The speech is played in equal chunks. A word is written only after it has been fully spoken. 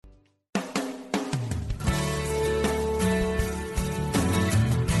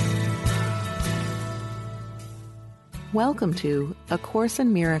Welcome to A Course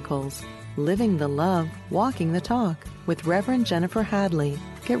in Miracles, Living the Love, Walking the Talk with Reverend Jennifer Hadley.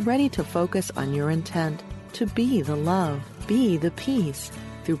 Get ready to focus on your intent to be the love, be the peace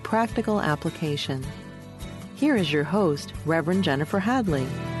through practical application. Here is your host, Reverend Jennifer Hadley.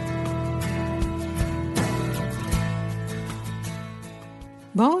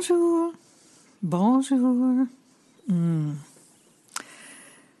 Bonjour. Bonjour.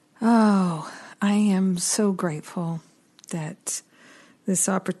 Oh, I am so grateful that this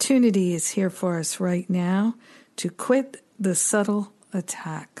opportunity is here for us right now to quit the subtle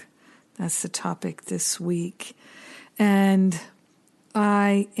attack. That's the topic this week. And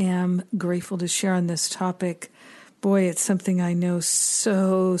I am grateful to share on this topic. Boy, it's something I know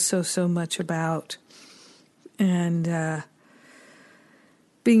so much about. And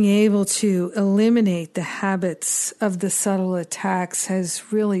being able to eliminate the habits of the subtle attacks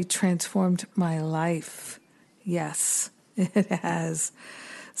has really transformed my life. Yes, it has.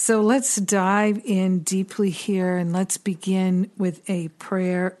 So let's dive in deeply here and let's begin with a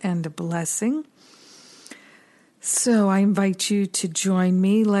prayer and a blessing. So I invite you to join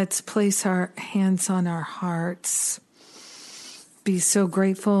me. Let's place our hands on our hearts. Be so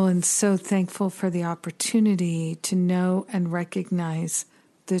grateful and so thankful for the opportunity to know and recognize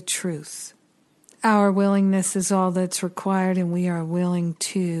the truth. Our willingness is all that's required, and we are willing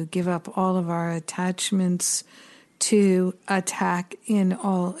to give up all of our attachments to attack in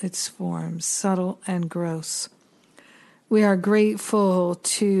all its forms, subtle and gross. We are grateful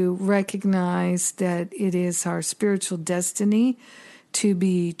to recognize that it is our spiritual destiny to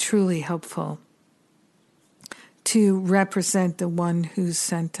be truly helpful, to represent the one who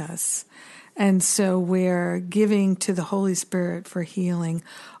sent us. And so we're giving to the Holy Spirit for healing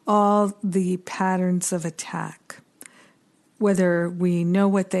all the patterns of attack, whether we know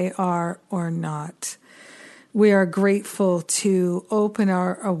what they are or not. We are grateful to open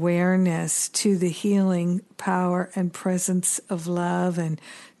our awareness to the healing power and presence of love and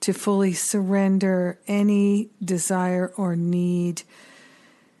to fully surrender any desire or need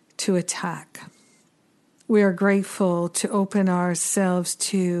to attack. We are grateful to open ourselves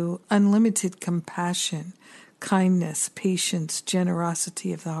to unlimited compassion, kindness, patience,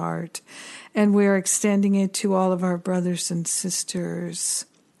 generosity of the heart, and we are extending it to all of our brothers and sisters.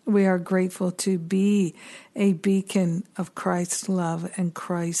 We are grateful to be a beacon of Christ's love and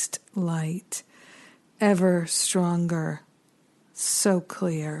Christ's light, ever stronger, so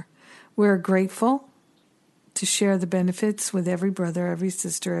clear. We're grateful to share the benefits with every brother, every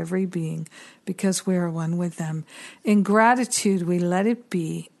sister, every being, because we are one with them. In gratitude, we let it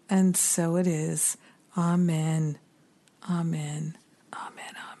be, and so it is. Amen. Amen.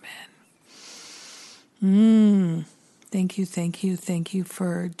 Amen. Amen. Thank you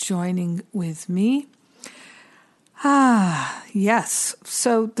for joining with me. Yes.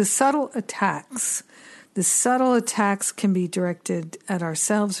 So the subtle attacks can be directed at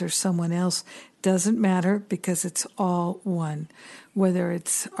ourselves or someone else. Doesn't matter because it's all one. Whether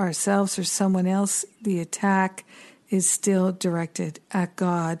it's ourselves or someone else, the attack is still directed at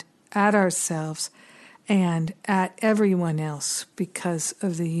God, at ourselves, and at everyone else because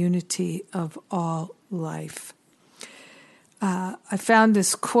of the unity of all life. I found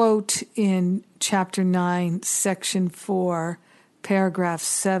this quote in chapter 9, section 4, paragraph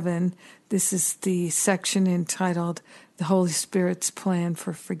 7. This is the section entitled The Holy Spirit's Plan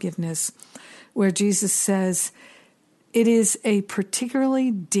for Forgiveness, where Jesus says, "It is a particularly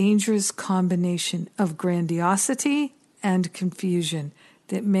dangerous combination of grandiosity and confusion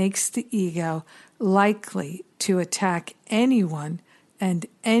that makes the ego likely to attack anyone and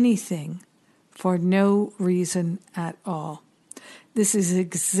anything for no reason at all." This is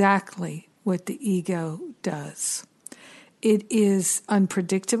exactly what the ego does. It is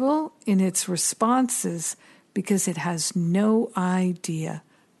unpredictable in its responses because it has no idea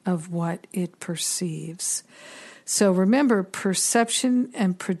of what it perceives. So remember, perception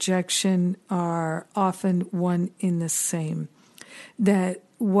and projection are often one in the same. That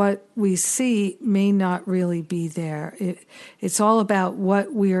what we see may not really be there. It's all about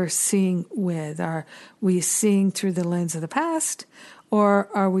what we are seeing with. Are we seeing through the lens of the past, or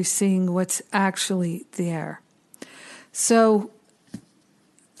are we seeing what's actually there? So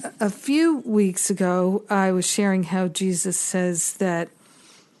a few weeks ago, I was sharing how Jesus says that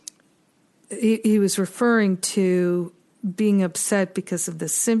he was referring to being upset because of the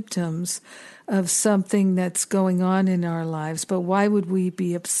symptoms of something that's going on in our lives. But why would we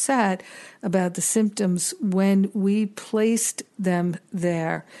be upset about the symptoms when we placed them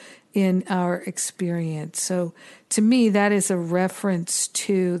there in our experience? So to me, that is a reference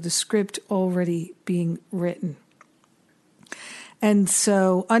to the script already being written. And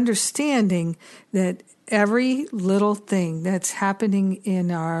so understanding that every little thing that's happening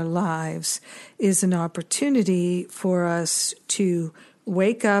in our lives is an opportunity for us to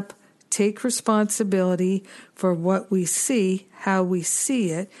wake up, take responsibility for what we see, how we see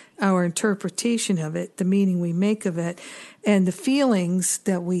it, our interpretation of it, the meaning we make of it, and the feelings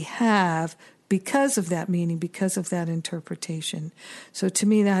that we have because of that meaning, because of that interpretation. So to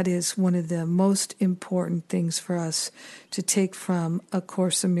me, that is one of the most important things for us to take from A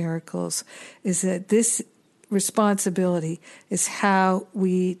Course in Miracles, is that this responsibility is how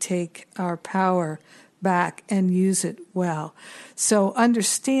we take our power back and use it well. So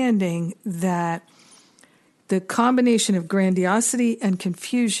understanding that the combination of grandiosity and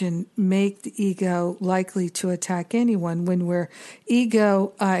confusion make the ego likely to attack anyone. When we're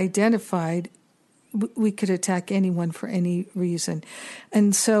ego identified, we could attack anyone for any reason.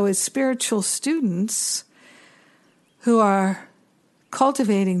 And so as spiritual students who are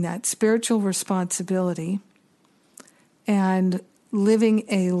cultivating that spiritual responsibility and living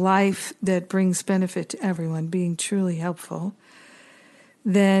a life that brings benefit to everyone, being truly helpful,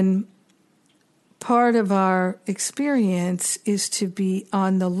 then part of our experience is to be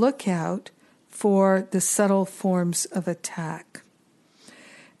on the lookout for the subtle forms of attack.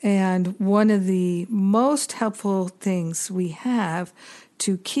 And one of the most helpful things we have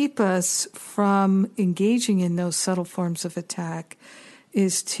to keep us from engaging in those subtle forms of attack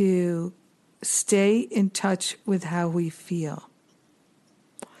is to stay in touch with how we feel.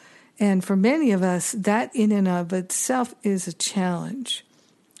 And for many of us, that in and of itself is a challenge,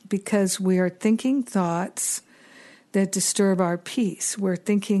 because we are thinking thoughts that disturb our peace. We're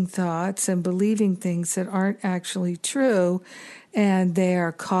thinking thoughts and believing things that aren't actually true, and they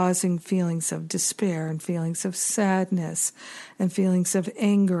are causing feelings of despair and feelings of sadness and feelings of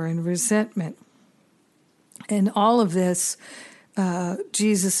anger and resentment. And all of this,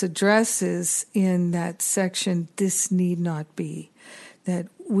 Jesus addresses in that section, this need not be. That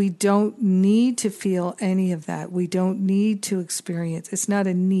we don't need to feel any of that. We don't need to experience. It's not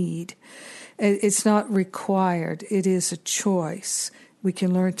a need. It's not required. It is a choice. We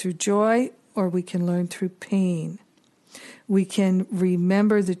can learn through joy or we can learn through pain. We can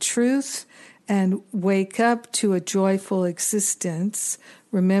remember the truth and wake up to a joyful existence,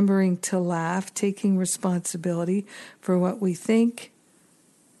 remembering to laugh, taking responsibility for what we think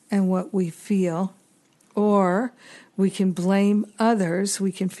and what we feel. Or we can blame others.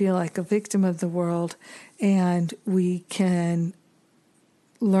 We can feel like a victim of the world, and we can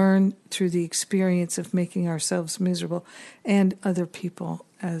learn through the experience of making ourselves miserable and other people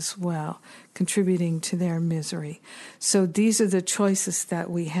as well, contributing to their misery. So these are the choices that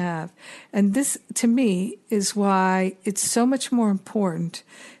we have. And this, to me, is why it's so much more important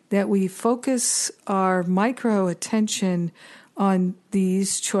that we focus our micro attention on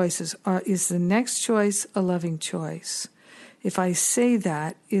these choices. Is the next choice a loving choice? If I say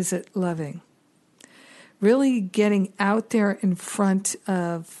that, is it loving? Really getting out there in front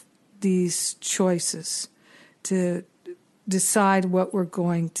of these choices to decide what we're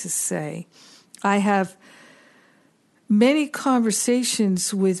going to say. I have many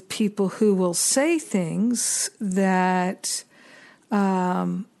conversations with people who will say things that,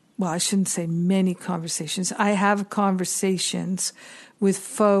 well, I shouldn't say many conversations. I have conversations with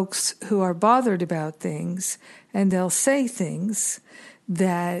folks who are bothered about things, and they'll say things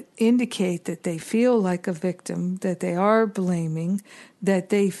that indicate that they feel like a victim, that they are blaming, that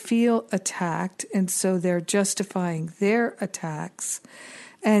they feel attacked, and so they're justifying their attacks.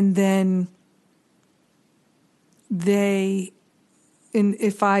 And then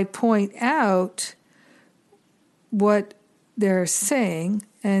if I point out what they're saying,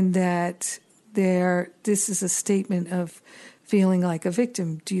 and that this is a statement of feeling like a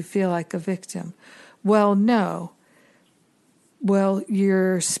victim. Do you feel like a victim? Well, no. Well,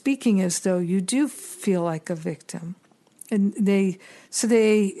 you're speaking as though you do feel like a victim. And they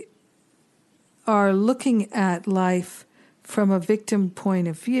are looking at life from a victim point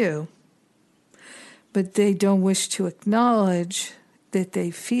of view, but they don't wish to acknowledge that they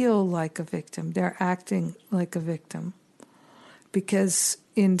feel like a victim. They're acting like a victim. Because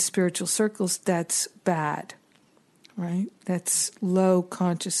in spiritual circles, that's bad, right? That's low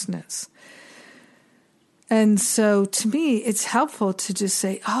consciousness. And so to me, it's helpful to just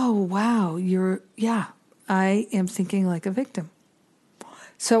say, oh, wow, I am thinking like a victim.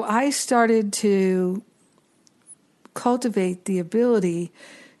 So I started to cultivate the ability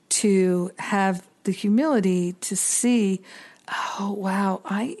to have the humility to see, oh, wow,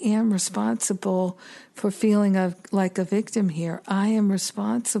 I am responsible for feeling like a victim here. I am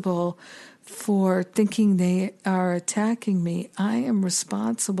responsible for thinking they are attacking me. I am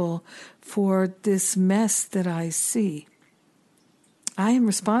responsible for this mess that I see. I am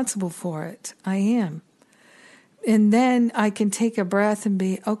responsible for it. I am. And then I can take a breath and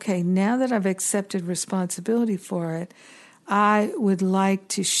be, okay, now that I've accepted responsibility for it, I would like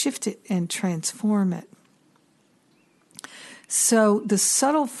to shift it and transform it. So the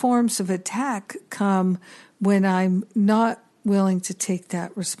subtle forms of attack come when I'm not willing to take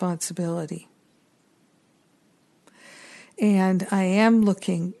that responsibility. And I am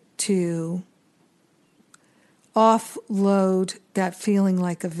looking to offload that feeling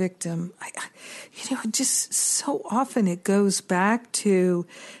like a victim. Just so often it goes back to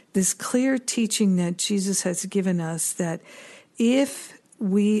this clear teaching that Jesus has given us that if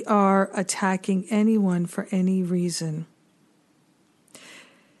we are attacking anyone for any reason,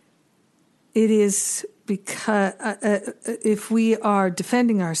 it is because, if we are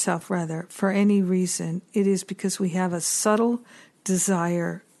defending ourselves, rather, for any reason, it is because we have a subtle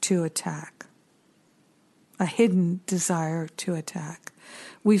desire to attack, a hidden desire to attack.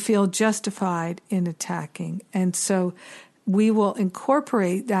 We feel justified in attacking, and so we will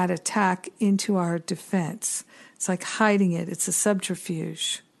incorporate that attack into our defense. It's like hiding it. It's a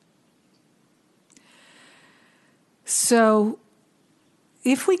subterfuge. So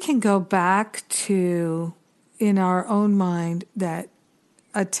if we can go back to, in our own mind, that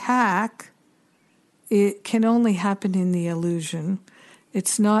attack, it can only happen in the illusion.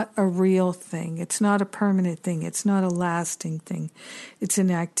 It's not a real thing. It's not a permanent thing. It's not a lasting thing. It's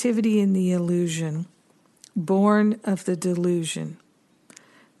an activity in the illusion, born of the delusion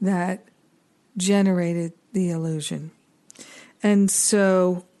that generated the illusion. And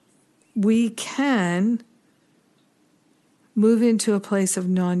so we can move into a place of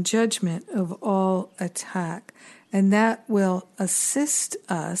non-judgment of all attack, and that will assist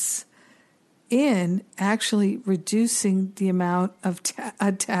us in actually reducing the amount of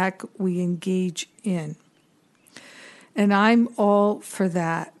attack we engage in. And I'm all for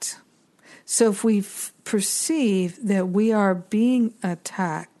that. So if we perceive that we are being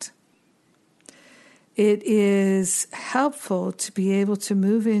attacked, it is helpful to be able to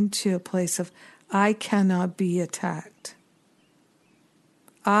move into a place of, I cannot be attacked.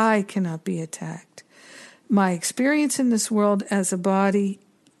 I cannot be attacked. My experience in this world as a body,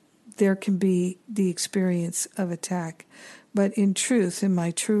 there can be the experience of attack. But in truth, in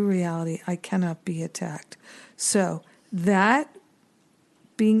my true reality, I cannot be attacked. So that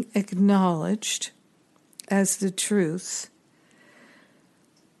being acknowledged as the truth,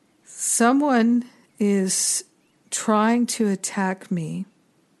 someone is trying to attack me,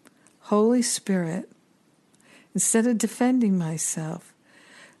 Holy Spirit, instead of defending myself,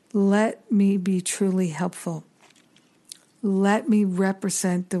 let me be truly helpful. Let me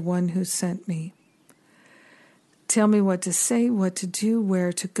represent the one who sent me. Tell me what to say, what to do,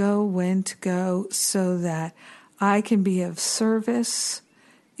 where to go, when to go, so that I can be of service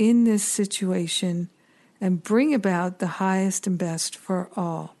in this situation and bring about the highest and best for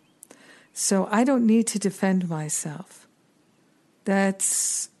all. So I don't need to defend myself.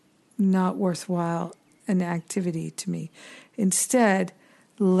 That's not worthwhile an activity to me. Instead,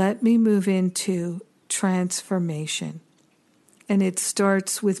 let me move into transformation. And it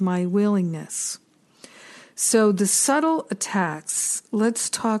starts with my willingness. So the subtle attacks, let's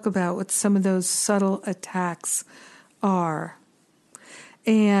talk about what some of those subtle attacks are.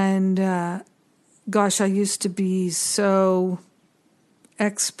 And gosh, I used to be so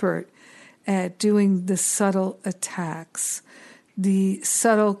expert at doing the subtle attacks, the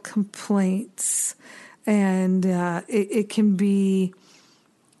subtle complaints, and it can be,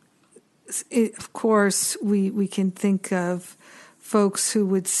 of course, we can think of folks who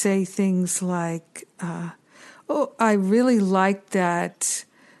would say things like, oh, I really liked that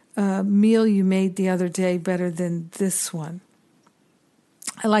meal you made the other day better than this one.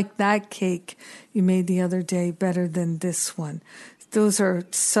 I like that cake you made the other day better than this one. Those are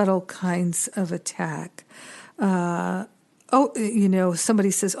subtle kinds of attack. Somebody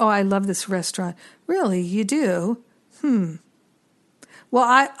says, oh, I love this restaurant. Really, you do?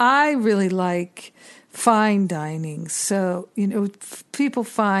 Well, I really like fine dining. So, people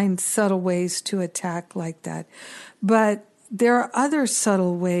find subtle ways to attack like that. But there are other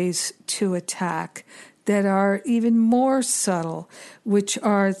subtle ways to attack that are even more subtle, which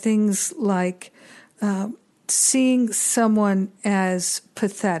are things like seeing someone as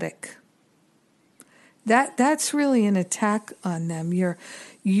pathetic. That's really an attack on them.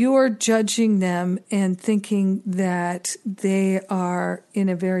 You're judging them and thinking that they are in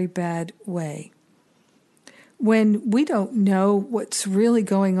a very bad way. when we don't know what's really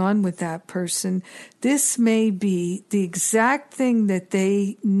going on with that person, this may be the exact thing that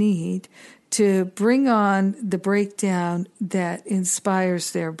they need to bring on the breakdown that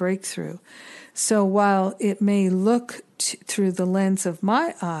inspires their breakthrough. So while it may look through the lens of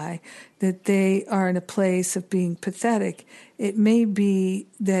my eye that they are in a place of being pathetic, it may be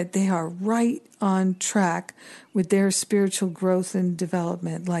that they are right on track with their spiritual growth and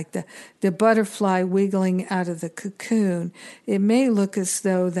development, like the butterfly wiggling out of the cocoon. It may look as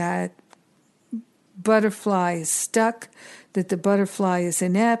though that butterfly is stuck, that the butterfly is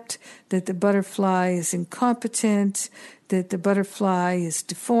inept, that the butterfly is incompetent, that the butterfly is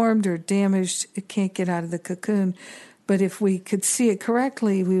deformed or damaged, it can't get out of the cocoon. But if we could see it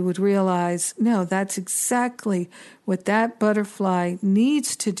correctly, we would realize, no, that's exactly what that butterfly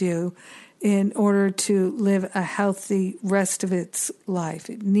needs to do in order to live a healthy rest of its life.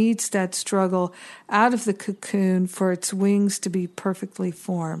 It needs that struggle out of the cocoon for its wings to be perfectly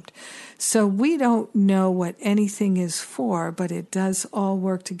formed. So we don't know what anything is for, but it does all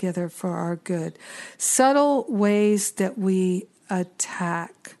work together for our good. Subtle ways that we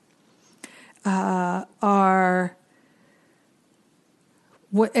attack are,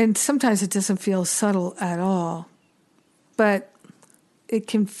 and sometimes it doesn't feel subtle at all, but it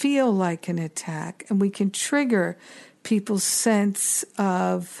can feel like an attack, and we can trigger people's sense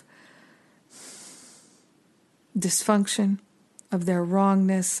of dysfunction, of their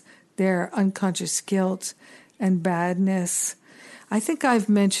wrongness, their unconscious guilt and badness. I think I've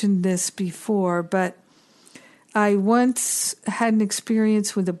mentioned this before, but I once had an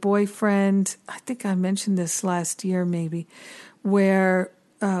experience with a boyfriend, I think I mentioned this last year maybe, where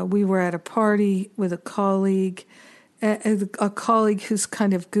we were at a party with a colleague who's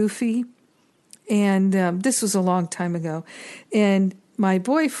kind of goofy. And this was a long time ago. And my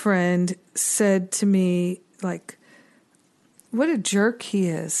boyfriend said to me, like, what a jerk he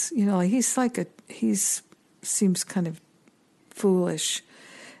is. You know, he seems kind of foolish.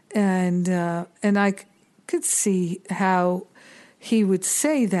 And I could see how he would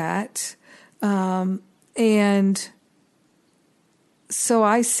say that. And so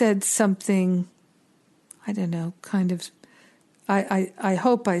I said something, I don't know, kind of, I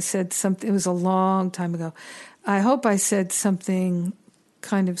hope I said something, it was a long time ago. I hope I said something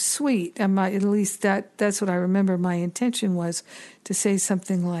kind of sweet. And at least that's what I remember my intention was, to say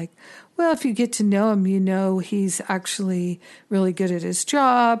something like, well, if you get to know him, you know he's actually really good at his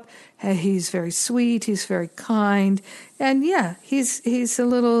job. He's very sweet. He's very kind. And yeah, he's a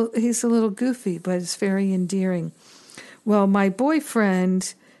little goofy, but it's very endearing. Well, my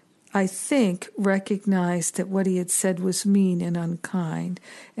boyfriend, I think, recognized that what he had said was mean and unkind,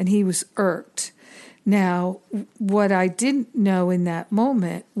 and he was irked. Now, what I didn't know in that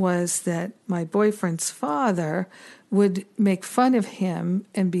moment was that my boyfriend's father would make fun of him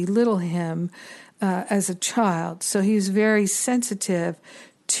and belittle him as a child. So he was very sensitive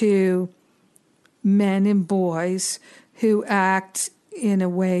to men and boys who act in a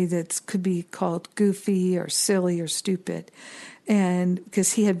way that could be called goofy or silly or stupid, and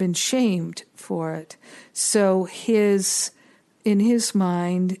because he had been shamed for it. So in his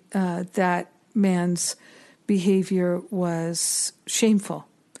mind, that man's behavior was shameful,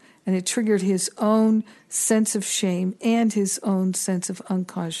 and it triggered his own sense of shame and his own sense of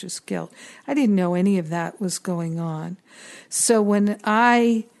unconscious guilt. I didn't know any of that was going on. So when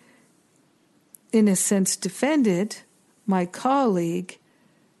I, in a sense, defended my colleague,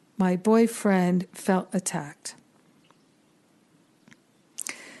 my boyfriend felt attacked.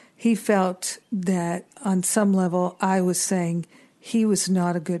 He felt that on some level I was saying he was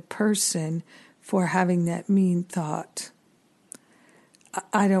not a good person for having that mean thought.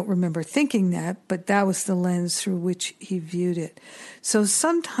 I don't remember thinking that, but that was the lens through which he viewed it. So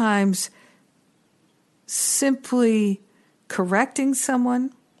sometimes simply correcting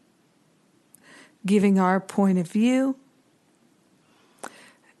someone, giving our point of view,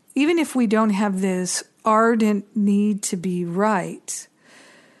 even if we don't have this ardent need to be right,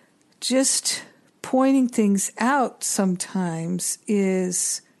 just pointing things out sometimes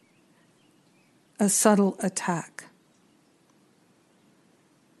is a subtle attack.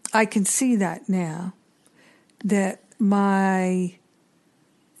 I can see that now, that my,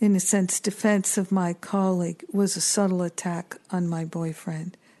 in a sense, defense of my colleague was a subtle attack on my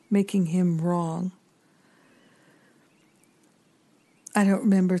boyfriend, making him wrong. I don't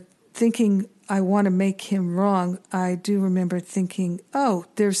remember thinking I want to make him wrong. I do remember thinking, oh,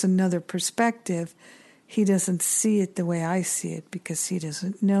 there's another perspective. He doesn't see it the way I see it because he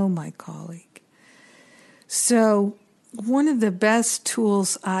doesn't know my colleague. So one of the best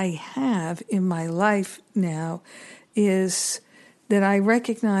tools I have in my life now is that I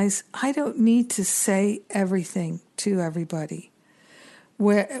recognize I don't need to say everything to everybody.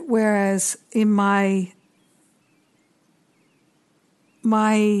 Whereas in my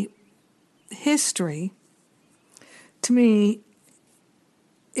history, to me,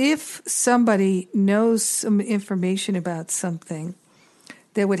 if somebody knows some information about something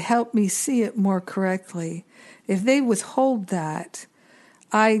that would help me see it more correctly, if they withhold that,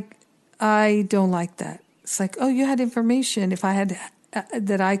 I don't like that. It's like, oh, you had information. If I had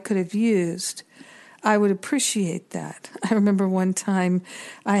that I could have used, I would appreciate that. I remember one time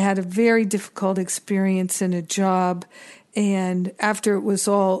I had a very difficult experience in a job, and after it was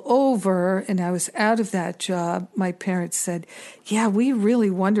all over and I was out of that job, my parents said, yeah, we really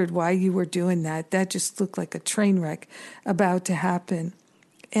wondered why you were doing that. That just looked like a train wreck about to happen.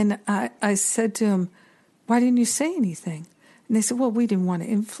 And I said to him, why didn't you say anything? And they said, well, we didn't want to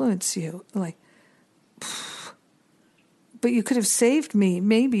influence you. Like, but you could have saved me.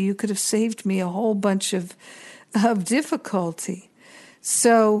 Maybe you could have saved me a whole bunch of difficulty.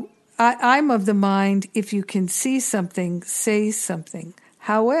 So I'm of the mind, if you can see something, say something.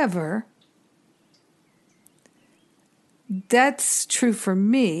 However, that's true for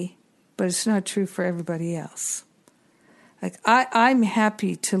me, but it's not true for everybody else. Like I'm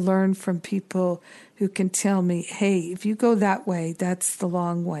happy to learn from people who can tell me, hey, if you go that way, that's the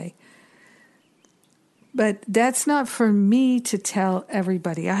long way. But that's not for me to tell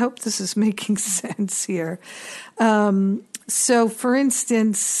everybody. I hope this is making sense here. So, for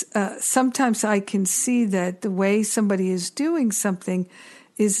instance, sometimes I can see that the way somebody is doing something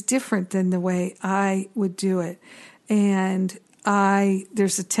is different than the way I would do it. And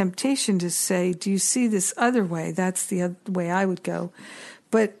there's a temptation to say, do you see this other way? That's the other way I would go.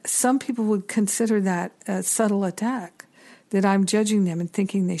 But some people would consider that a subtle attack, that I'm judging them and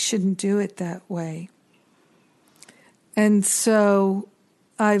thinking they shouldn't do it that way. And so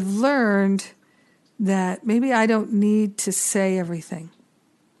I've learned that maybe I don't need to say everything.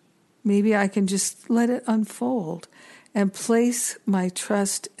 Maybe I can just let it unfold and place my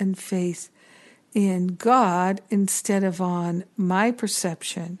trust and faith in God instead of on my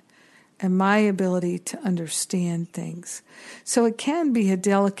perception and my ability to understand things. So it can be a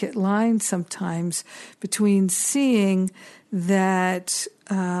delicate line sometimes between seeing that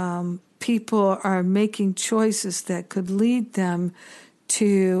people are making choices that could lead them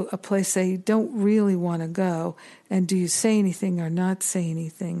to a place they don't really want to go, and do you say anything or not say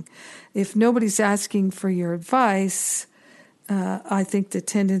anything? If nobody's asking for your advice, I think the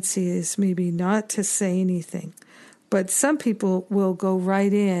tendency is maybe not to say anything. But some people will go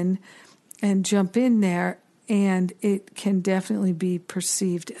right in and jump in there, and it can definitely be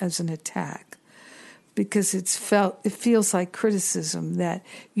perceived as an attack because it feels like criticism, that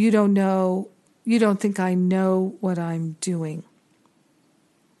you don't think I know what I'm doing.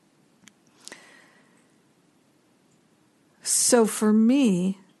 So for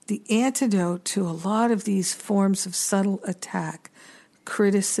me, the antidote to a lot of these forms of subtle attack,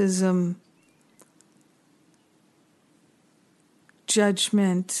 criticism,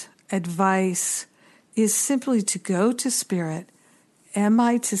 judgment, advice, is simply to go to Spirit. Am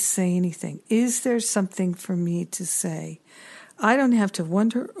I to say anything? Is there something for me to say? I don't have to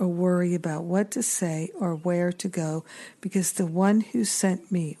wonder or worry about what to say or where to go, because the one who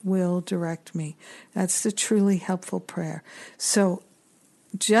sent me will direct me. That's the truly helpful prayer. So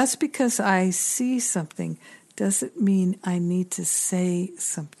just because I see something doesn't mean I need to say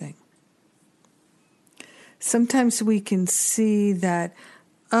something. Sometimes we can see that,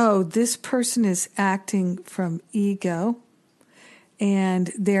 oh, this person is acting from ego,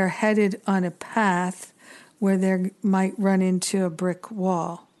 and they're headed on a path where they might run into a brick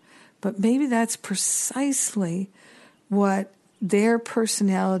wall. But maybe that's precisely what their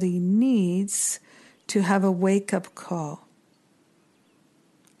personality needs to have a wake-up call.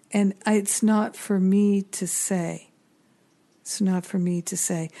 And it's not for me to say. It's not for me to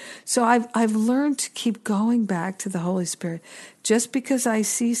say. So I've learned to keep going back to the Holy Spirit. Just because I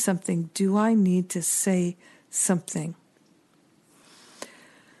see something, do I need to say something?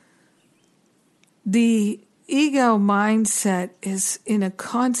 The ego mindset is in a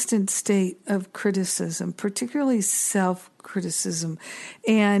constant state of criticism, particularly self-criticism.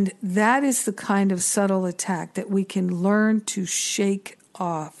 And that is the kind of subtle attack that we can learn to shake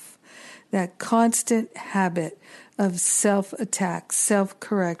off. That constant habit of self-attack,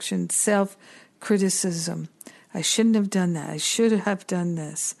 self-correction, self-criticism. I shouldn't have done that. I should have done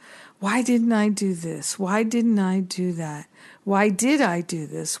this. Why didn't I do this? Why didn't I do that? Why did I do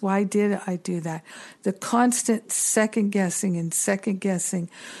this? Why did I do that? The constant second guessing.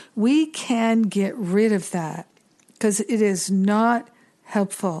 We can get rid of that because it is not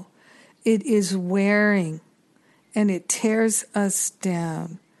helpful. It is wearing and it tears us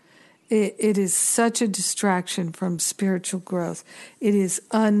down. It is such a distraction from spiritual growth. It is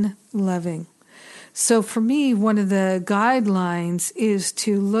unloving. So for me, one of the guidelines is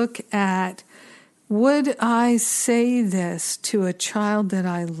to look at, would I say this to a child that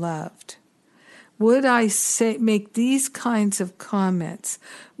I loved? Would I make these kinds of comments?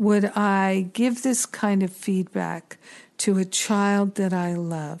 Would I give this kind of feedback to a child that I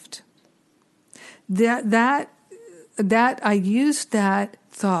loved? That I used that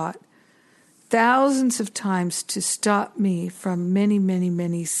thought thousands of times to stop me from many, many,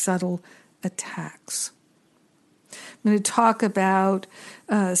 many subtle attacks. I'm going to talk about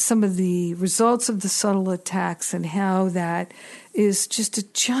some of the results of the subtle attacks and how that is just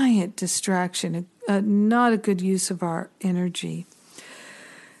a giant distraction, not a good use of our energy.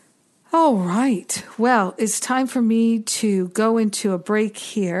 All right. Well, it's time for me to go into a break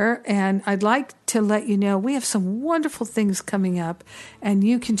here, and I'd like to let you know we have some wonderful things coming up, and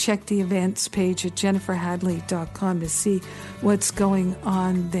you can check the events page at jenniferhadley.com to see what's going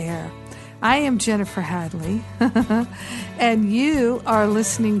on there. I am Jennifer Hadley, and you are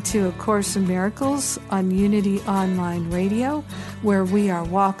listening to A Course in Miracles on Unity Online Radio, where we are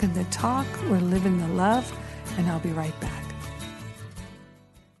walking the talk, we're living the love, and I'll be right back.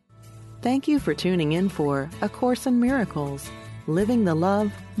 Thank you for tuning in for A Course in Miracles, living the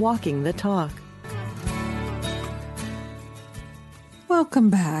love, walking the talk.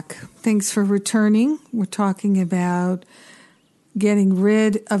 Welcome back. Thanks for returning. We're talking about getting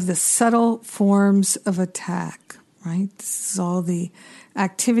rid of the subtle forms of attack, right? This is all the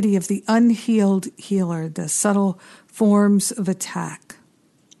activity of the unhealed healer, the subtle forms of attack.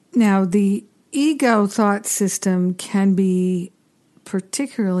 Now, the ego thought system can be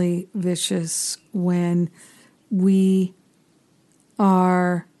particularly vicious when we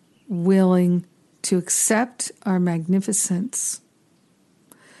are willing to accept our magnificence,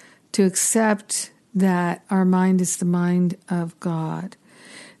 to accept that our mind is the mind of God.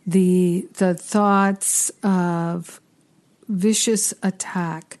 The thoughts of vicious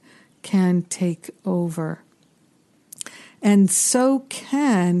attack can take over. And so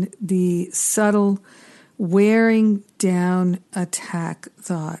can the subtle wearing down attack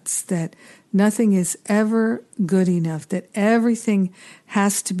thoughts that nothing is ever good enough, that everything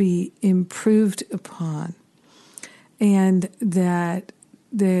has to be improved upon, and that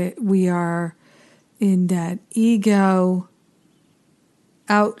we are in that ego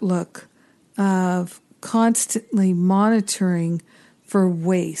outlook of constantly monitoring for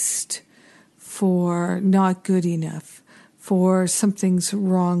waste, for not good enough, for something's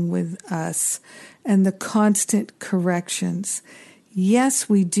wrong with us, and the constant corrections. Yes,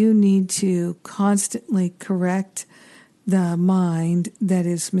 we do need to constantly correct the mind that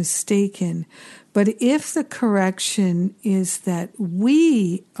is mistaken. But if the correction is that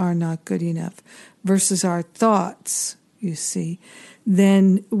we are not good enough versus our thoughts, you see,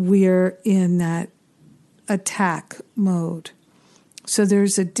 then we're in that attack mode. So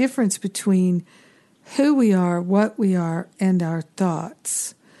there's a difference between who we are, what we are, and our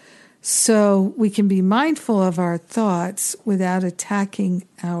thoughts. So we can be mindful of our thoughts without attacking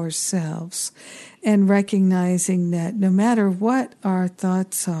ourselves, and recognizing that no matter what our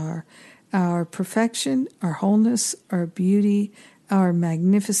thoughts are, our perfection, our wholeness, our beauty, our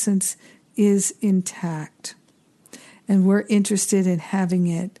magnificence is intact. And we're interested in having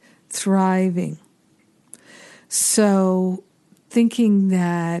it thriving. So thinking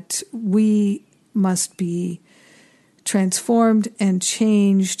that we must be transformed and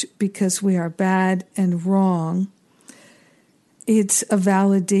changed because we are bad and wrong, it's a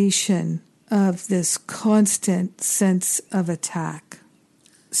validation of this constant sense of attack.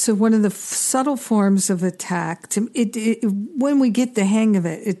 So one of the subtle forms of attack, when we get the hang of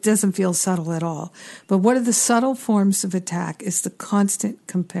it, it doesn't feel subtle at all. But one of the subtle forms of attack is the constant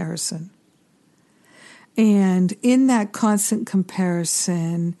comparison. And in that constant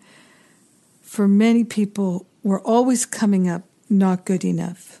comparison, for many people, we're always coming up, not good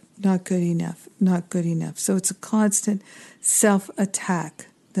enough, not good enough, not good enough. So it's a constant self-attack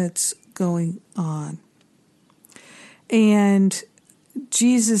that's going on. And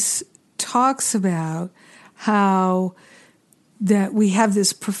Jesus talks about how that we have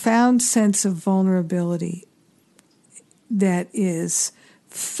this profound sense of vulnerability that is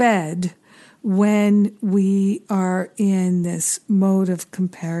fed when we are in this mode of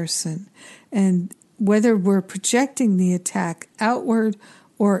comparison. And whether we're projecting the attack outward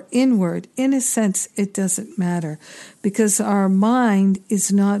or inward, in a sense, it doesn't matter, because our mind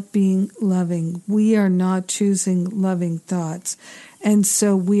is not being loving. We are not choosing loving thoughts. And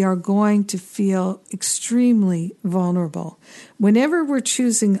so we are going to feel extremely vulnerable. Whenever we're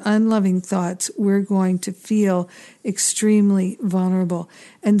choosing unloving thoughts, we're going to feel extremely vulnerable.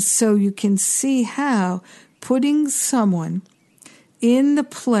 And so you can see how putting someone in the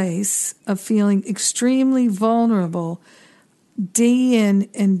place of feeling extremely vulnerable day in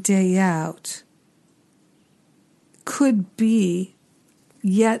and day out could be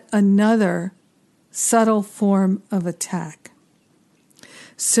yet another subtle form of attack.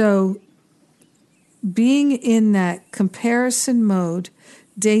 So being in that comparison mode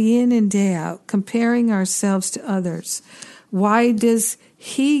day in and day out, comparing ourselves to others. Why does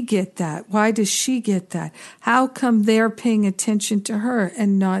he get that? Why does she get that? How come they're paying attention to her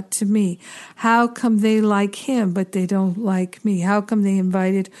and not to me? How come they like him but they don't like me? How come they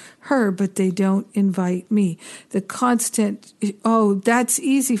invited her but they don't invite me? The constant, oh, that's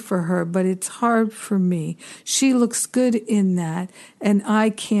easy for her, but it's hard for me. She looks good in that and I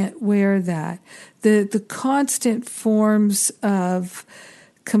can't wear that. The constant forms of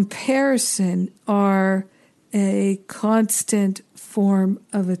comparison are a constant form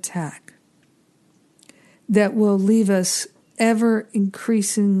of attack that will leave us ever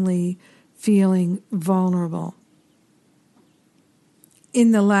increasingly feeling vulnerable.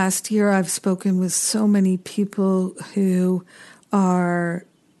 In the last year, I've spoken with so many people who are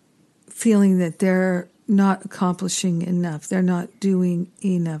feeling that they're not accomplishing enough, they're not doing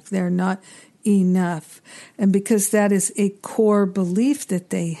enough, they're not enough. And because that is a core belief that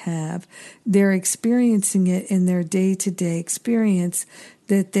they have, they're experiencing it in their day-to-day experience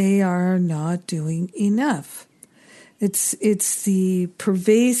that they are not doing enough. It's the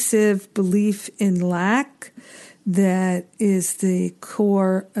pervasive belief in lack that is the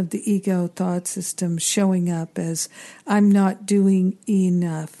core of the ego thought system showing up as, I'm not doing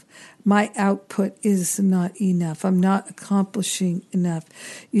enough. My output is not enough. I'm not accomplishing enough.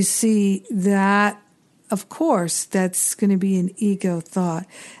 You see, that, of course, that's going to be an ego thought.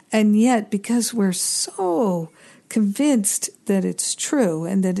 And yet, because we're so convinced that it's true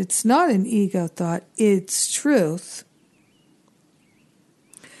and that it's not an ego thought, it's truth,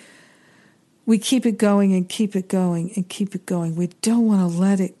 we keep it going and keep it going and keep it going. We don't want to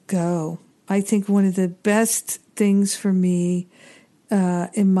let it go. I think one of the best things for me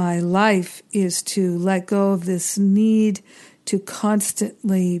in my life is to let go of this need to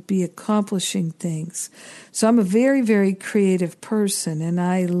constantly be accomplishing things. So I'm a very, very creative person, and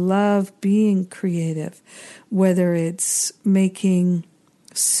I love being creative, whether it's making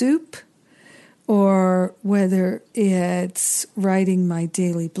soup or whether it's writing my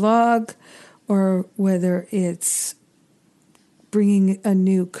daily blog or whether it's bringing a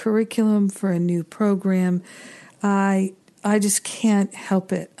new curriculum for a new program. I just can't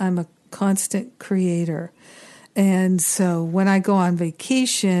help it. I'm a constant creator. And so when I go on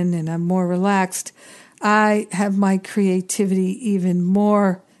vacation and I'm more relaxed, I have my creativity even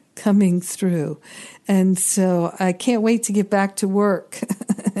more coming through. And so I can't wait to get back to work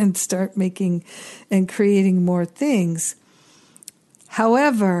and start making and creating more things.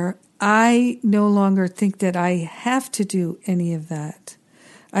 However, I no longer think that I have to do any of that.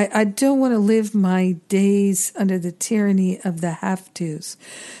 I don't want to live my days under the tyranny of the have-tos.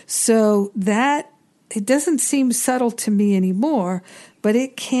 So that, it doesn't seem subtle to me anymore, but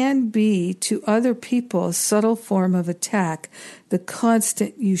it can be to other people a subtle form of attack. The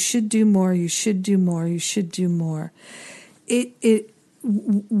constant, you should do more, you should do more, you should do more.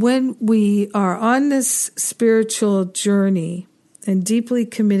 When we are on this spiritual journey and deeply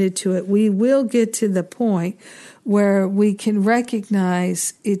committed to it, we will get to the point where we can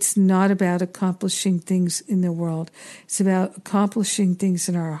recognize it's not about accomplishing things in the world. It's about accomplishing things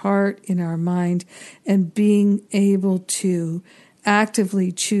in our heart, in our mind, and being able to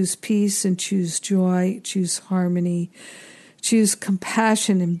actively choose peace and choose joy, choose harmony, choose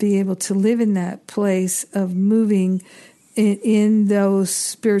compassion, and be able to live in that place of moving in those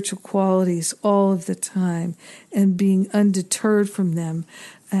spiritual qualities all of the time and being undeterred from them,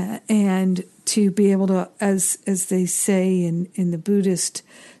 and to be able to, as they say in the Buddhist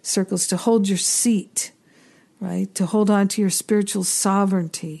circles, to hold your seat, right? To hold on to your spiritual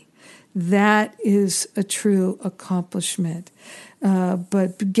sovereignty. That is a true accomplishment.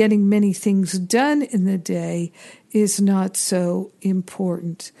 But getting many things done in the day is not so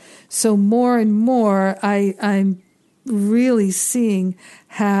important. So more and more, I'm really seeing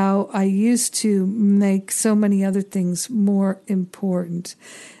how I used to make so many other things more important.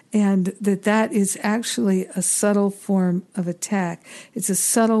 And that is actually a subtle form of attack. It's a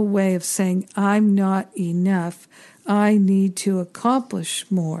subtle way of saying, I'm not enough. I need to accomplish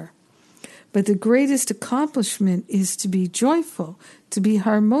more. But the greatest accomplishment is to be joyful, to be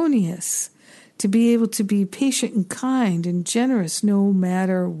harmonious, to be able to be patient and kind and generous no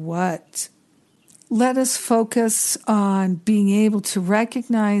matter what. Let us focus on being able to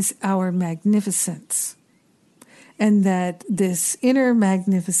recognize our magnificence. And that this inner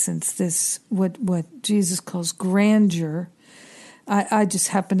magnificence, this what Jesus calls grandeur, I just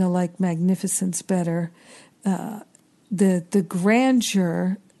happen to like magnificence better. The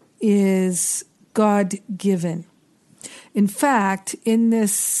grandeur is God-given. In fact, in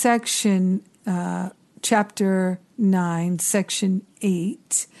this section, chapter 9, section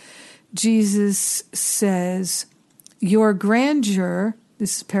 8, Jesus says, your grandeur,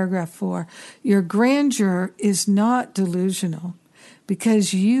 this is paragraph 4, your grandeur is not delusional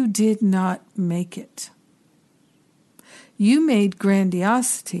because you did not make it. You made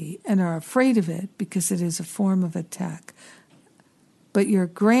grandiosity and are afraid of it because it is a form of attack. But your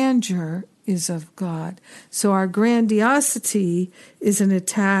grandeur is of God. So our grandiosity is an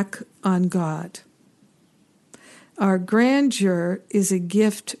attack on God. Our grandeur is a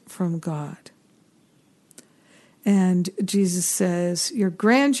gift from God. And Jesus says, your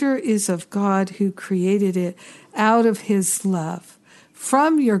grandeur is of God who created it out of his love.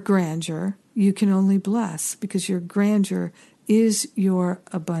 From your grandeur, you can only bless because your grandeur is your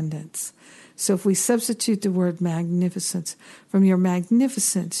abundance. So if we substitute the word magnificence, from your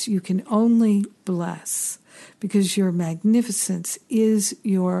magnificence, you can only bless because your magnificence is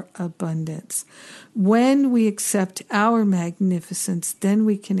your abundance. When we accept our magnificence, then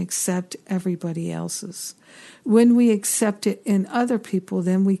we can accept everybody else's. When we accept it in other people,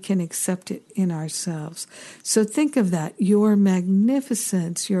 then we can accept it in ourselves. So think of that. Your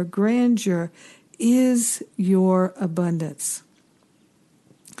magnificence, your grandeur is your abundance.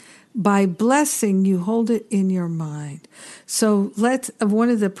 By blessing, you hold it in your mind. So one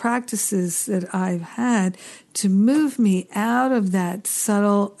of the practices that I've had to move me out of that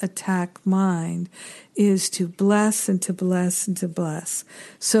subtle attack mind is to bless and to bless and to bless.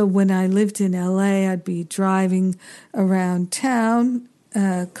 So when I lived in LA, I'd be driving around town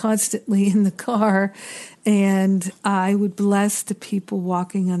constantly in the car, and I would bless the people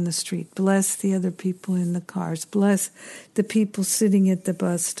walking on the street, bless the other people in the cars, bless the people sitting at the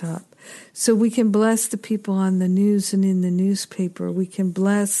bus stop. So we can bless the people on the news and in the newspaper. We can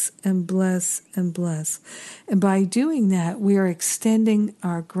bless and bless and bless. And by doing that, we are extending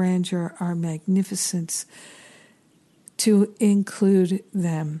our grandeur, our magnificence to include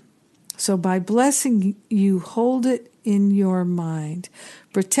them. So by blessing, you hold it in your mind,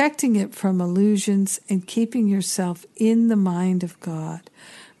 protecting it from illusions and keeping yourself in the mind of God.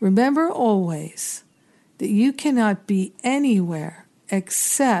 Remember always that you cannot be anywhere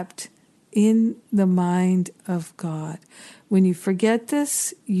except in the mind of God. When you forget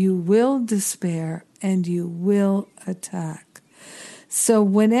this, you will despair and you will attack. So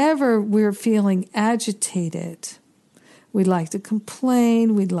whenever we're feeling agitated, we'd like to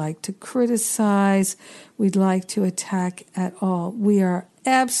complain, we'd like to criticize, we'd like to attack at all. We are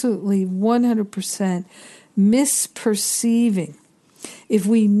absolutely 100% misperceiving. If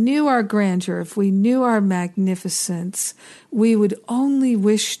we knew our grandeur, if we knew our magnificence, we would only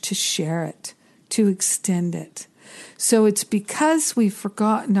wish to share it, to extend it. So it's because we've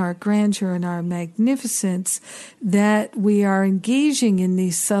forgotten our grandeur and our magnificence that we are engaging in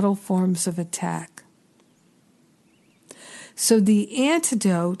these subtle forms of attack. So the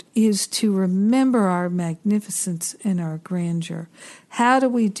antidote is to remember our magnificence and our grandeur. How do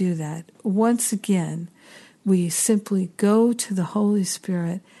we do that? Once again, we simply go to the Holy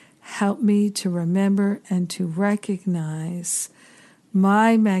Spirit, help me to remember and to recognize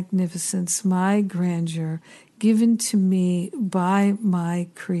my magnificence, my grandeur, given to me by my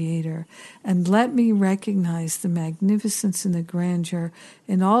Creator. And let me recognize the magnificence and the grandeur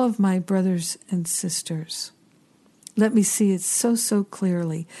in all of my brothers and sisters. Let me see it so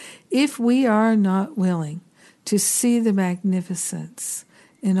clearly. If we are not willing to see the magnificence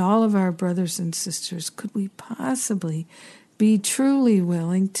in all of our brothers and sisters, could we possibly be truly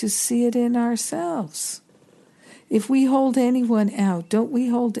willing to see it in ourselves? If we hold anyone out, don't we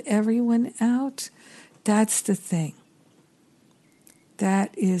hold everyone out? That's the thing.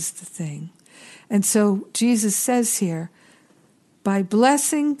 That is the thing. And so Jesus says here, by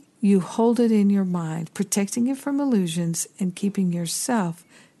blessing, you hold it in your mind, protecting it from illusions and keeping yourself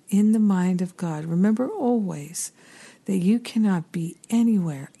in the mind of God. Remember always that you cannot be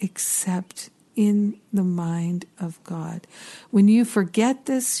anywhere except in the mind of God. When you forget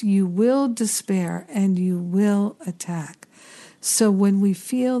this, you will despair and you will attack. So when we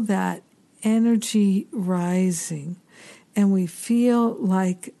feel that energy rising and we feel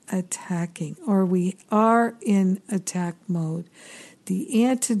like attacking, or we are in attack mode, the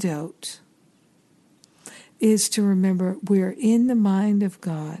antidote is to remember we're in the mind of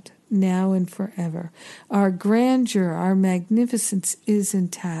God now and forever. Our grandeur, our magnificence is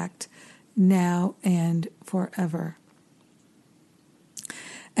intact now and forever.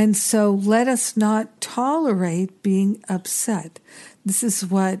 And so let us not tolerate being upset. This is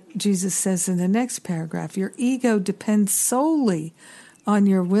what Jesus says in the next paragraph. Your ego depends solely on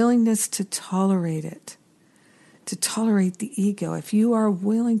your willingness to tolerate it, to tolerate the ego. If you are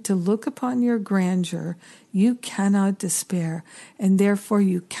willing to look upon your grandeur, you cannot despair, and therefore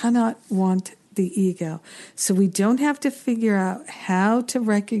you cannot want the ego. So we don't have to figure out how to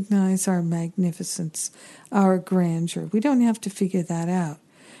recognize our magnificence, our grandeur. We don't have to figure that out.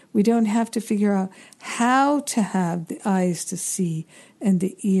 We don't have to figure out how to have the eyes to see and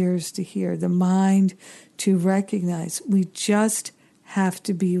the ears to hear, the mind to recognize. We just have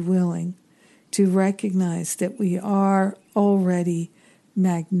to be willing to recognize that we are already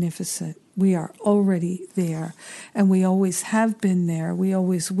magnificent. We are already there, and we always have been there. We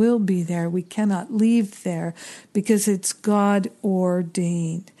always will be there. We cannot leave there because it's God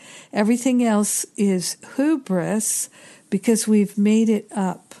ordained. Everything else is hubris because we've made it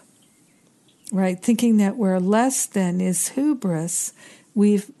up, right? Thinking that we're less than is hubris.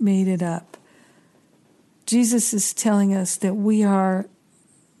 We've made it up. Jesus is telling us that we are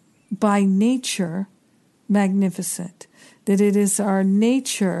by nature magnificent, that it is our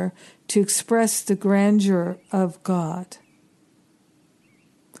nature to express the grandeur of God.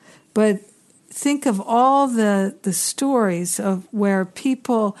 But think of all the stories of where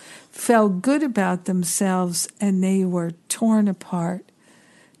people felt good about themselves and they were torn apart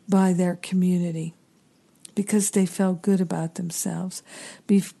by their community because they felt good about themselves,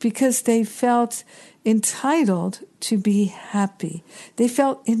 because they felt entitled to be happy. They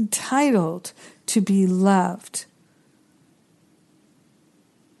felt entitled to be loved.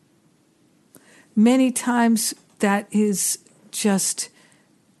 Many times that is just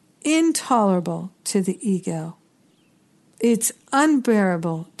intolerable to the ego. It's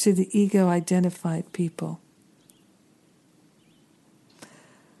unbearable to the ego-identified people.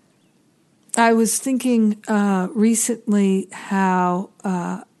 I was thinking recently how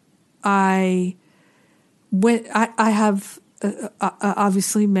I have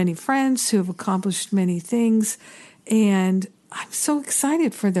obviously many friends who have accomplished many things, and I'm so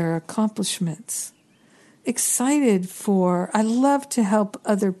excited for their accomplishments. I love to help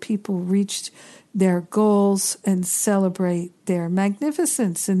other people reach their goals and celebrate their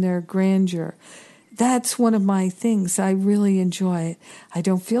magnificence and their grandeur. That's one of my things. I really enjoy it. I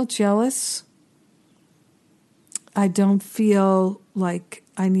don't feel jealous. I don't feel like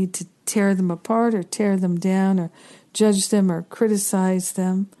I need to tear them apart or tear them down or judge them or criticize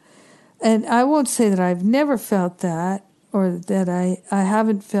them. And I won't say that I've never felt that, or that I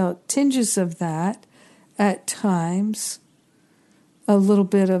haven't felt tinges of that at times. A little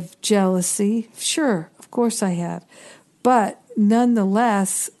bit of jealousy. Sure, of course I have. But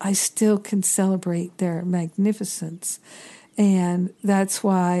nonetheless, I still can celebrate their magnificence. And that's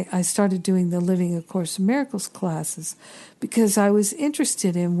why I started doing the Living A Course in Miracles classes, because I was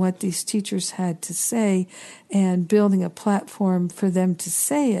interested in what these teachers had to say and building a platform for them to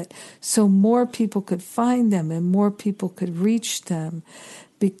say it so more people could find them and more people could reach them,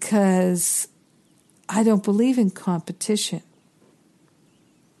 because I don't believe in competition.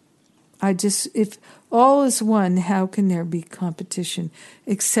 If all is one, how can there be competition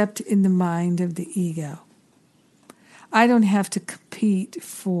except in the mind of the ego? I don't have to compete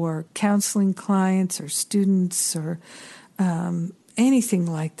for counseling clients or students or anything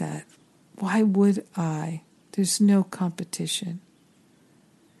like that. Why would I? There's no competition.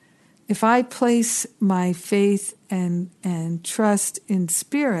 If I place my faith and trust in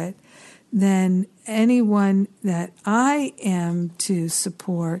spirit, then anyone that I am to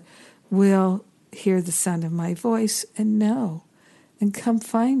support will hear the sound of my voice and know and come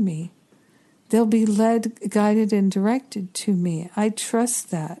find me. They'll be led, guided, and directed to me. I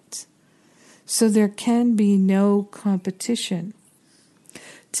trust that. So there can be no competition.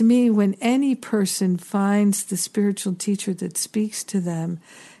 To me, when any person finds the spiritual teacher that speaks to them,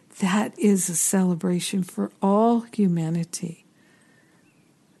 that is a celebration for all humanity.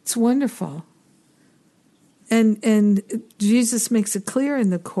 It's wonderful. And Jesus makes it clear in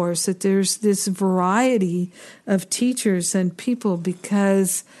the Course that there's this variety of teachers and people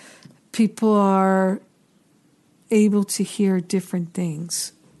because people are able to hear different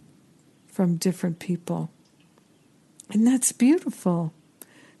things from different people. And that's beautiful.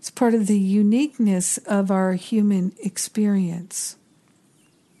 It's part of the uniqueness of our human experience.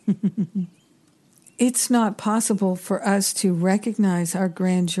 It's not possible for us to recognize our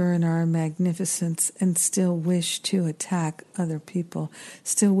grandeur and our magnificence and still wish to attack other people,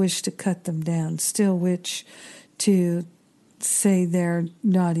 still wish to cut them down, still wish to say they're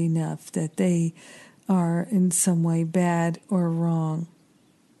not enough, that they are in some way bad or wrong.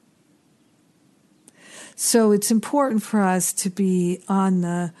 So it's important for us to be on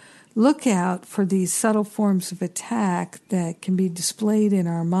the lookout for these subtle forms of attack that can be displayed in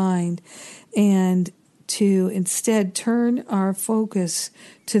our mind and to instead turn our focus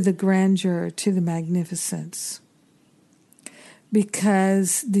to the grandeur, to the magnificence.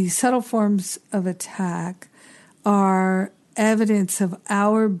 Because the subtle forms of attack are evidence of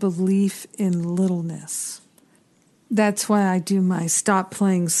our belief in littleness. That's why I do my Stop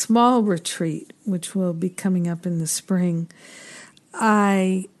Playing Small retreat, which will be coming up in the spring.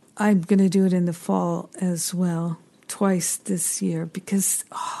 I'm going to do it in the fall as well, twice this year, because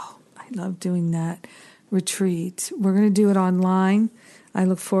I love doing that retreat. We're going to do it online. I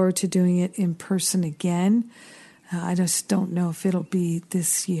look forward to doing it in person again. I just don't know if it'll be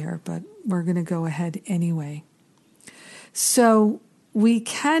this year, but we're going to go ahead anyway. So we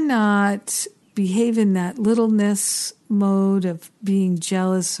cannot behave in that littleness mode of being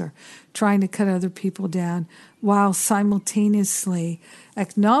jealous or trying to cut other people down while simultaneously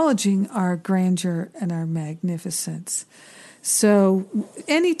acknowledging our grandeur and our magnificence. So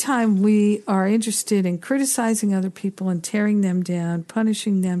anytime we are interested in criticizing other people and tearing them down,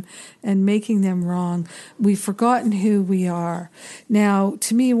 punishing them and making them wrong, we've forgotten who we are. Now,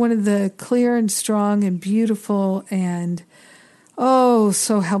 to me, one of the clear and strong and beautiful and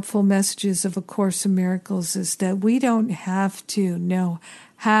so helpful messages of A Course in Miracles is that we don't have to know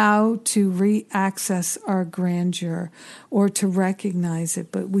how to re-access our grandeur or to recognize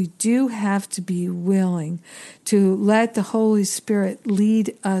it, but we do have to be willing to let the Holy Spirit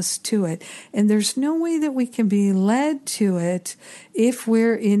lead us to it. And there's no way that we can be led to it if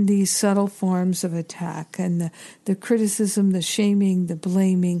we're in these subtle forms of attack and the criticism, the shaming, the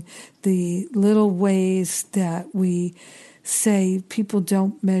blaming, the little ways that we say people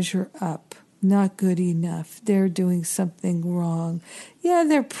don't measure up. Not good enough. They're doing something wrong. Yeah,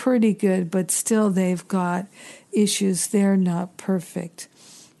 they're pretty good, but still they've got issues. They're not perfect.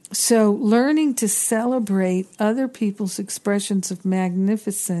 So learning to celebrate other people's expressions of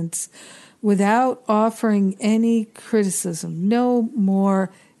magnificence without offering any criticism. No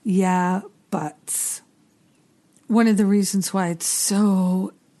more yeah, buts. One of the reasons why it's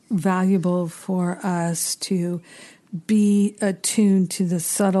so valuable for us to be attuned to the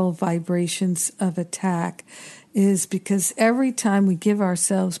subtle vibrations of attack is because every time we give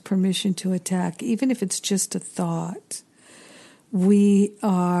ourselves permission to attack, even if it's just a thought, we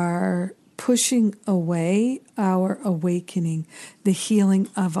are pushing away our awakening, the healing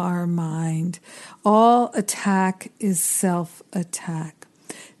of our mind. All attack is self-attack.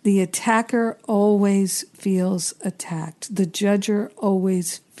 The attacker always feels attacked. The judger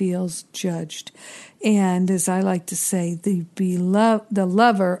always feels judged. And as I like to say, the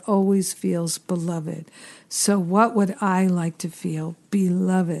lover always feels beloved. So what would I like to feel?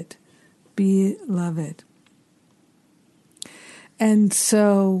 Beloved. Beloved. And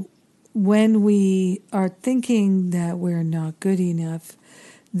so when we are thinking that we're not good enough,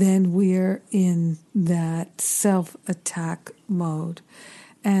 then we're in that self-attack mode.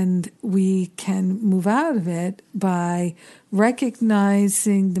 And we can move out of it by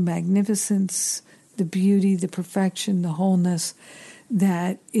recognizing the magnificence, the beauty, the perfection, the wholeness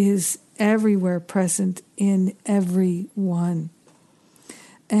that is everywhere present in everyone.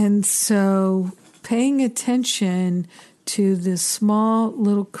 And so paying attention to the small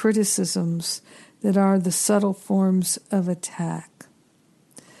little criticisms that are the subtle forms of attack.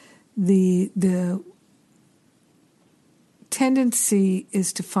 The tendency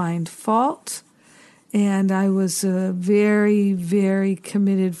is to find fault, and I was a very, very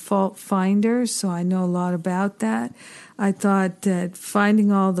committed fault finder, so I know a lot about that. I thought that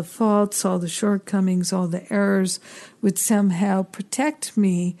finding all the faults, all the shortcomings, all the errors would somehow protect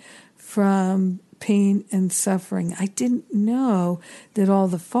me from pain and suffering. I didn't know that all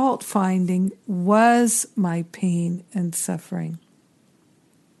the fault finding was my pain and suffering.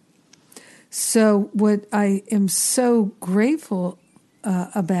 So what I am so grateful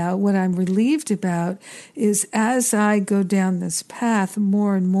about, what I'm relieved about, is as I go down this path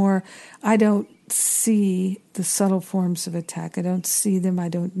more and more, I don't see the subtle forms of attack. I don't see them. I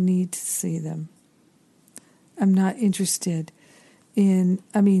don't need to see them. I'm not interested I'm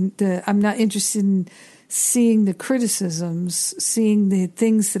not interested in seeing the criticisms, seeing the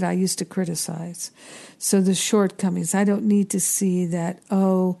things that I used to criticize. So the shortcomings, I don't need to see that,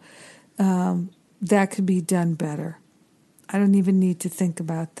 that could be done better. I don't even need to think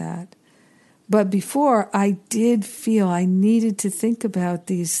about that. But before, I did feel I needed to think about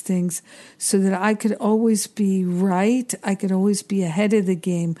these things so that I could always be right. I could always be ahead of the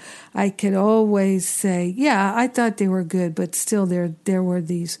game. I could always say, yeah, I thought they were good, but still there were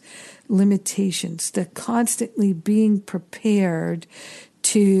these limitations. That constantly being prepared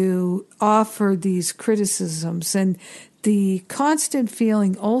to offer these criticisms and the constant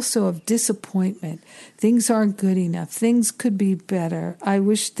feeling also of disappointment. Things aren't good enough. Things could be better. I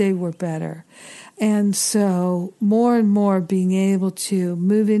wish they were better. And so more and more being able to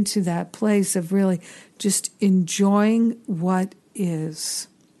move into that place of really just enjoying what is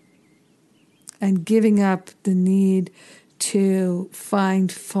and giving up the need to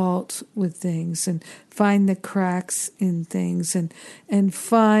find fault with things and find the cracks in things and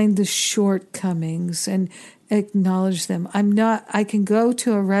find the shortcomings and acknowledge them. I can go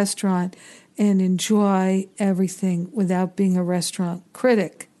to a restaurant and enjoy everything without being a restaurant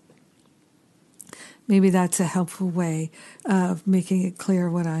critic. Maybe that's a helpful way of making it clear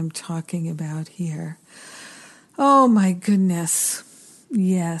what I'm talking about here. Oh my goodness.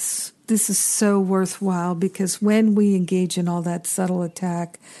 Yes, this is so worthwhile because when we engage in all that subtle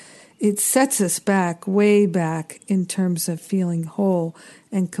attack, it sets us back, way back in terms of feeling whole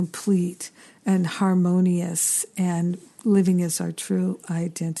and complete and harmonious and living as our true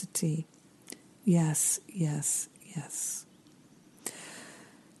identity. Yes, yes, yes.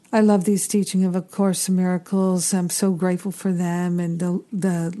 I love these teachings of A Course in Miracles. I'm so grateful for them and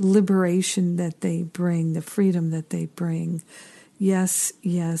the liberation that they bring, the freedom that they bring. Yes,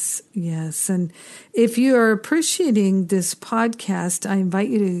 yes, yes. And if you are appreciating this podcast, I invite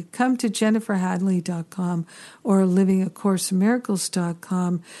you to come to jenniferhadley.com or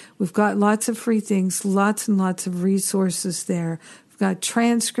livingacourseofmiracles.com. We've got lots of free things, lots and lots of resources there. We've got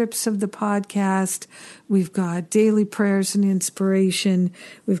transcripts of the podcast. We've got daily prayers and inspiration.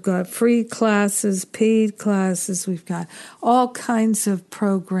 We've got free classes, paid classes. We've got all kinds of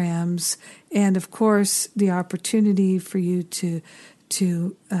programs. And of course, the opportunity for you to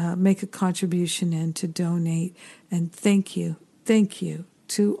make a contribution and to donate. And thank you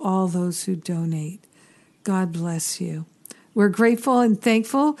to all those who donate. God bless you. We're grateful and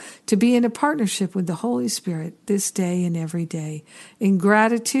thankful to be in a partnership with the Holy Spirit this day and every day. In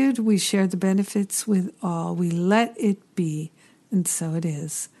gratitude, we share the benefits with all. We let it be, and so it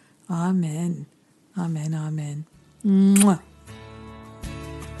is. Amen. Amen. Amen. Mwah.